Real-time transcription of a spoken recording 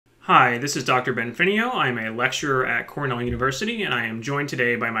Hi, this is Dr. Benfinio. I'm a lecturer at Cornell University, and I am joined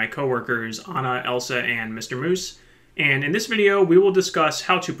today by my coworkers Anna, Elsa, and Mr. Moose. And in this video, we will discuss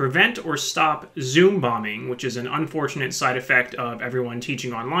how to prevent or stop Zoom bombing, which is an unfortunate side effect of everyone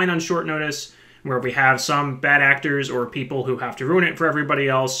teaching online on short notice, where we have some bad actors or people who have to ruin it for everybody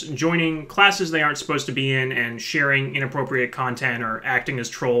else joining classes they aren't supposed to be in and sharing inappropriate content or acting as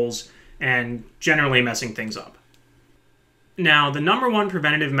trolls and generally messing things up. Now, the number one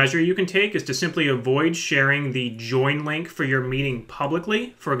preventative measure you can take is to simply avoid sharing the join link for your meeting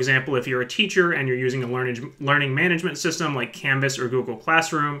publicly. For example, if you're a teacher and you're using a learning management system like Canvas or Google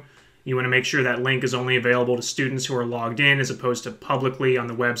Classroom, you want to make sure that link is only available to students who are logged in as opposed to publicly on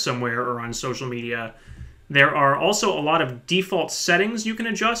the web somewhere or on social media. There are also a lot of default settings you can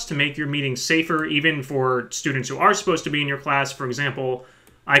adjust to make your meeting safer, even for students who are supposed to be in your class. For example,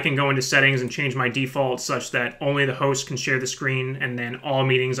 I can go into settings and change my default such that only the host can share the screen, and then all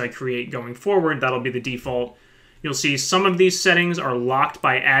meetings I create going forward, that'll be the default. You'll see some of these settings are locked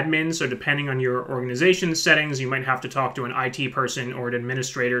by admin, so depending on your organization's settings, you might have to talk to an IT person or an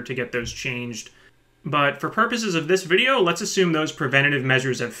administrator to get those changed. But for purposes of this video, let's assume those preventative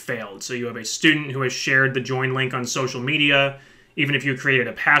measures have failed. So you have a student who has shared the join link on social media. Even if you created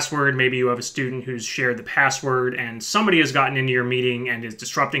a password, maybe you have a student who's shared the password and somebody has gotten into your meeting and is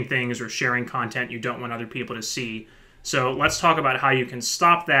disrupting things or sharing content you don't want other people to see. So let's talk about how you can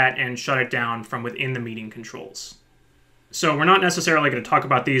stop that and shut it down from within the meeting controls. So we're not necessarily going to talk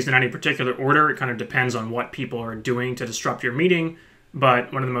about these in any particular order. It kind of depends on what people are doing to disrupt your meeting.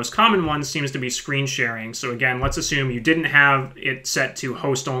 But one of the most common ones seems to be screen sharing. So again, let's assume you didn't have it set to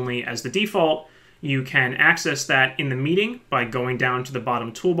host only as the default. You can access that in the meeting by going down to the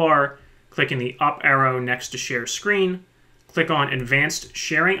bottom toolbar, clicking the up arrow next to share screen, click on advanced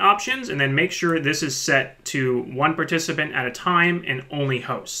sharing options, and then make sure this is set to one participant at a time and only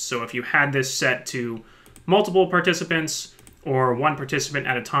hosts. So if you had this set to multiple participants or one participant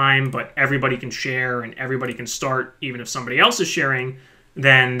at a time, but everybody can share and everybody can start even if somebody else is sharing,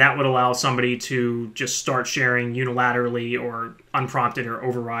 then that would allow somebody to just start sharing unilaterally or unprompted or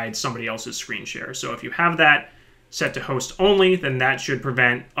override somebody else's screen share. So if you have that set to host only, then that should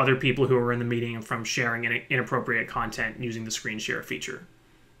prevent other people who are in the meeting from sharing inappropriate content using the screen share feature.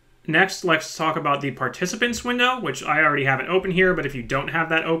 Next, let's talk about the participants window, which I already have it open here, but if you don't have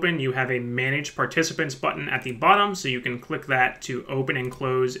that open, you have a Manage Participants button at the bottom, so you can click that to open and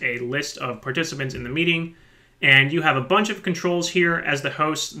close a list of participants in the meeting. And you have a bunch of controls here as the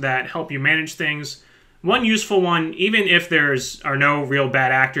host that help you manage things. One useful one, even if there are no real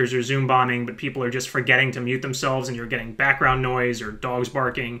bad actors or Zoom bombing, but people are just forgetting to mute themselves and you're getting background noise or dogs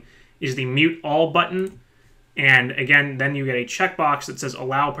barking, is the Mute All button. And again, then you get a checkbox that says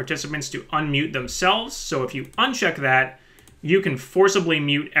allow participants to unmute themselves. So if you uncheck that, you can forcibly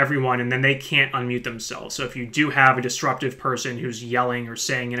mute everyone and then they can't unmute themselves. So if you do have a disruptive person who's yelling or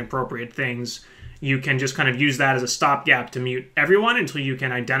saying inappropriate things, you can just kind of use that as a stopgap to mute everyone until you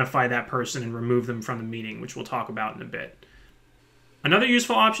can identify that person and remove them from the meeting, which we'll talk about in a bit. Another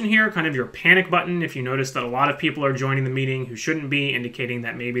useful option here, kind of your panic button, if you notice that a lot of people are joining the meeting who shouldn't be, indicating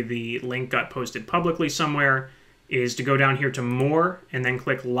that maybe the link got posted publicly somewhere, is to go down here to More and then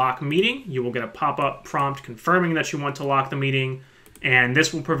click Lock Meeting. You will get a pop-up prompt confirming that you want to lock the meeting, and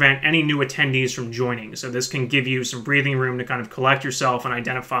this will prevent any new attendees from joining. So this can give you some breathing room to kind of collect yourself and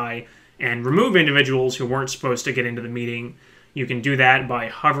identify and remove individuals who weren't supposed to get into the meeting. You can do that by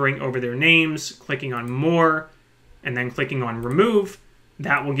hovering over their names, clicking on More, and then clicking on Remove.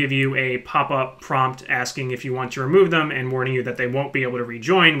 That will give you a pop-up prompt asking if you want to remove them and warning you that they won't be able to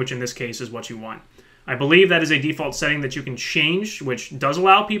rejoin, which in this case is what you want. I believe that is a default setting that you can change, which does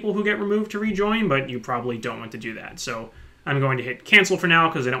allow people who get removed to rejoin, but you probably don't want to do that. So I'm going to hit cancel for now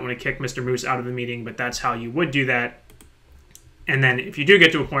because I don't want to kick Mr. Moose out of the meeting, but that's how you would do that. And then if you do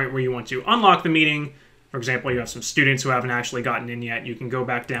get to a point where you want to unlock the meeting, for example, you have some students who haven't actually gotten in yet, you can go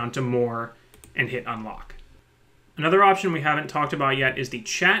back down to More and hit Unlock. Another option we haven't talked about yet is the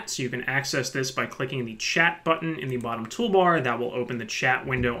chat. So you can access this by clicking the chat button in the bottom toolbar. That will open the chat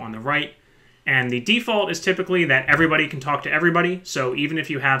window on the right. And the default is typically that everybody can talk to everybody. So even if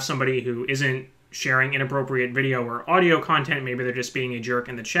you have somebody who isn't sharing inappropriate video or audio content, maybe they're just being a jerk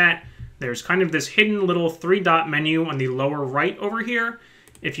in the chat, there's kind of this hidden little three-dot menu on the lower right over here.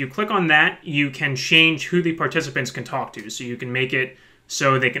 If you click on that, you can change who the participants can talk to. So you can make it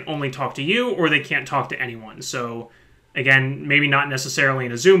so they can only talk to you or they can't talk to anyone. So again, maybe not necessarily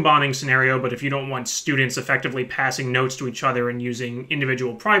in a Zoom bombing scenario, but if you don't want students effectively passing notes to each other and using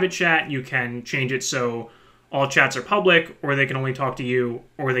individual private chat, you can change it so all chats are public, or they can only talk to you,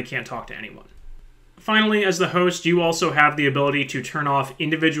 or they can't talk to anyone. Finally, as the host, you also have the ability to turn off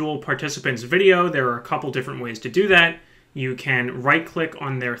individual participants' video. There are a couple different ways to do that. You can right-click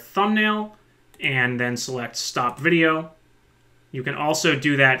on their thumbnail and then select Stop Video. You can also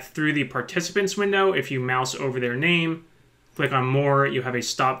do that through the participants window. If you mouse over their name, click on More, you have a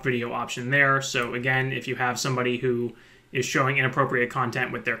Stop Video option there. So again, if you have somebody who is showing inappropriate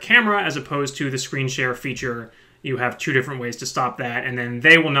content with their camera as opposed to the screen share feature, you have two different ways to stop that, and then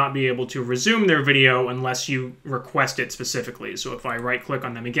they will not be able to resume their video unless you request it specifically. So if I right-click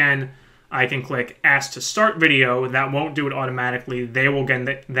on them again, I can click Ask to Start Video. That won't do it automatically. They will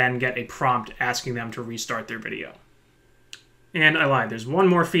then get a prompt asking them to restart their video. And I lied. There's one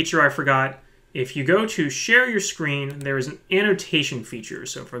more feature I forgot. If you go to Share Your Screen, there is an annotation feature.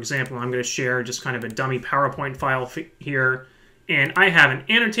 So for example, I'm going to share just kind of a dummy PowerPoint file here. And I have an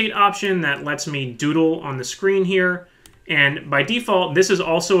annotate option that lets me doodle on the screen here. And by default, this is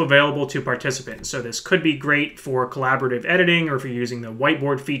also available to participants. So this could be great for collaborative editing, or if you're using the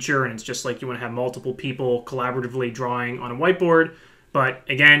whiteboard feature and it's just like you want to have multiple people collaboratively drawing on a whiteboard. But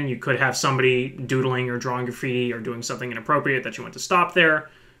again, you could have somebody doodling or drawing graffiti or doing something inappropriate that you want to stop there.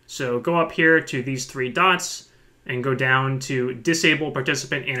 So go up here to these three dots and go down to Disable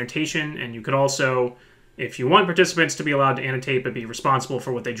Participant Annotation. And you could also, if you want participants to be allowed to annotate but be responsible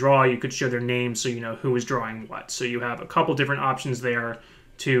for what they draw, you could show their name so you know who is drawing what. So you have a couple different options there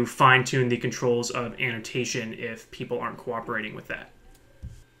to fine-tune the controls of annotation if people aren't cooperating with that.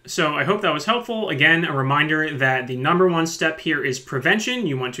 So I hope that was helpful. Again, a reminder that the #1 step here is prevention.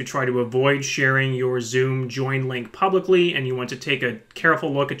 You want to try to avoid sharing your Zoom join link publicly, and you want to take a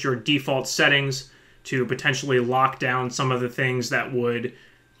careful look at your default settings to potentially lock down some of the things that would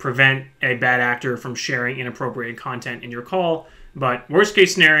prevent a bad actor from sharing inappropriate content in your call. But worst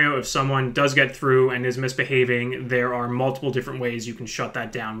case scenario, if someone does get through and is misbehaving, there are multiple different ways you can shut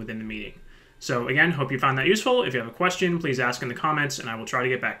that down within the meeting. So again, hope you found that useful. If you have a question, please ask in the comments and I will try to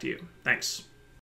get back to you. Thanks.